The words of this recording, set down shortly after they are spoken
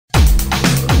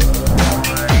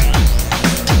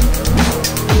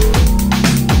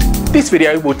This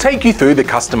video will take you through the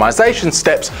customization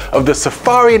steps of the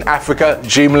Safari in Africa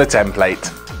Joomla template.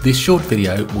 This short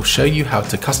video will show you how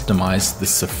to customize the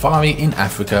Safari in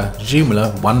Africa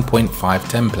Joomla 1.5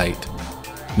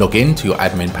 template. Log in to your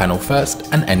admin panel first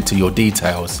and enter your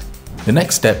details. The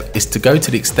next step is to go to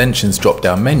the extensions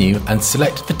drop-down menu and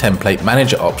select the template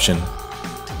manager option.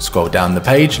 Scroll down the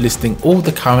page listing all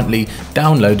the currently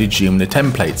downloaded Joomla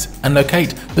templates and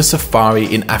locate the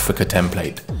Safari in Africa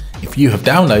template. If you have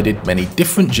downloaded many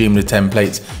different Joomla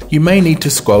templates, you may need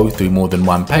to scroll through more than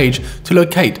one page to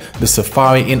locate the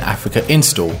Safari in Africa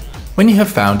install. When you have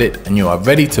found it and you are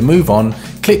ready to move on,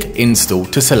 click Install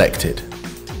to select it.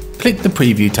 Click the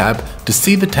Preview tab to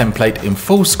see the template in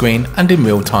full screen and in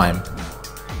real time.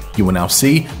 You will now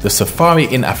see the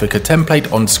Safari in Africa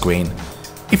template on screen.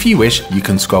 If you wish, you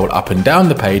can scroll up and down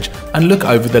the page and look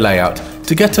over the layout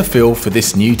to get a feel for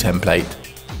this new template.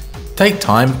 Take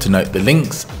time to note the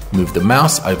links, move the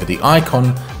mouse over the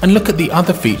icon and look at the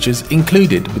other features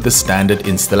included with the standard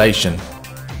installation.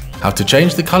 How to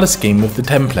change the color scheme of the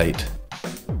template.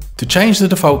 To change the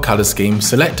default color scheme,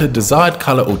 select a desired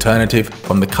color alternative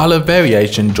from the color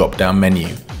variation drop-down menu.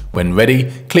 When ready,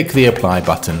 click the Apply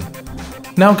button.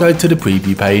 Now go to the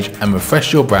preview page and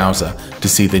refresh your browser to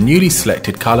see the newly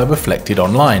selected color reflected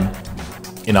online.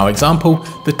 In our example,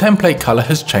 the template color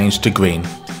has changed to green.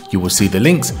 You will see the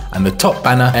links and the top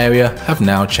banner area have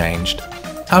now changed.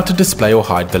 How to display or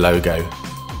hide the logo.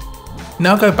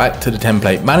 Now go back to the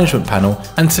template management panel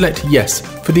and select Yes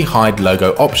for the hide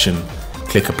logo option.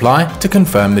 Click Apply to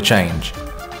confirm the change.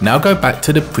 Now go back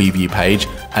to the preview page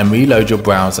and reload your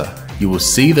browser. You will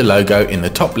see the logo in the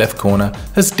top left corner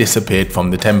has disappeared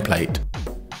from the template.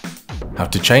 How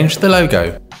to change the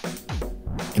logo.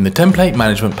 In the template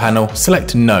management panel,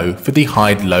 select No for the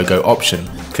hide logo option.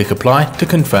 Click Apply to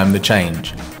confirm the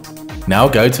change. Now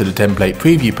go to the template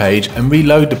preview page and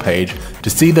reload the page to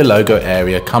see the logo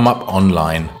area come up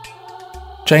online.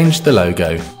 Change the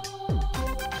logo.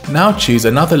 Now choose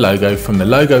another logo from the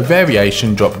logo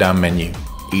variation drop-down menu.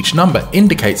 Each number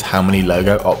indicates how many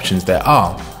logo options there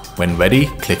are. When ready,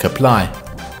 click Apply.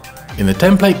 In the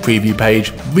template preview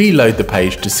page, reload the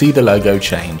page to see the logo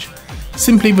change.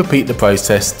 Simply repeat the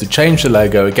process to change the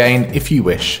logo again if you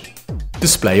wish.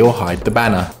 Display or hide the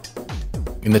banner.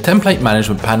 In the template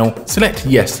management panel, select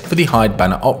Yes for the hide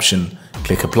banner option.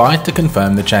 Click Apply to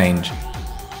confirm the change.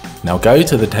 Now go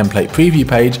to the template preview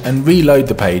page and reload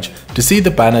the page to see the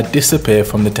banner disappear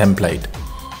from the template.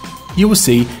 You will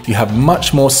see you have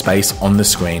much more space on the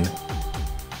screen.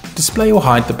 Display or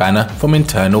hide the banner from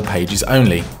internal pages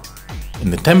only. In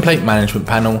the template management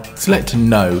panel, select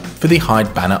No for the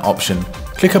hide banner option.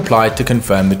 Click Apply to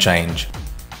confirm the change.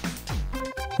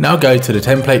 Now go to the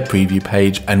template preview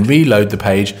page and reload the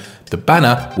page. The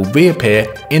banner will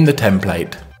reappear in the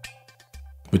template.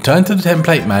 Return to the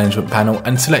template management panel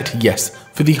and select Yes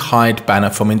for the hide banner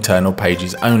from internal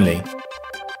pages only.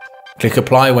 Click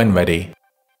Apply when ready.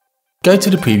 Go to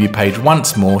the preview page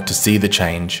once more to see the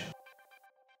change.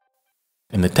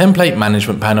 In the template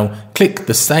management panel, click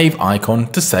the Save icon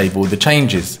to save all the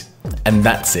changes. And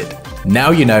that's it.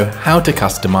 Now you know how to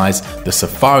customize the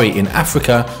Safari in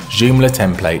Africa Joomla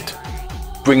template.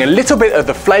 Bring a little bit of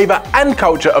the flavour and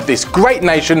culture of this great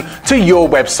nation to your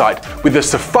website with the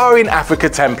Safari in Africa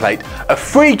template, a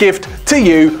free gift to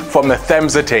you from the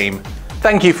Themsa team.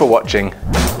 Thank you for watching.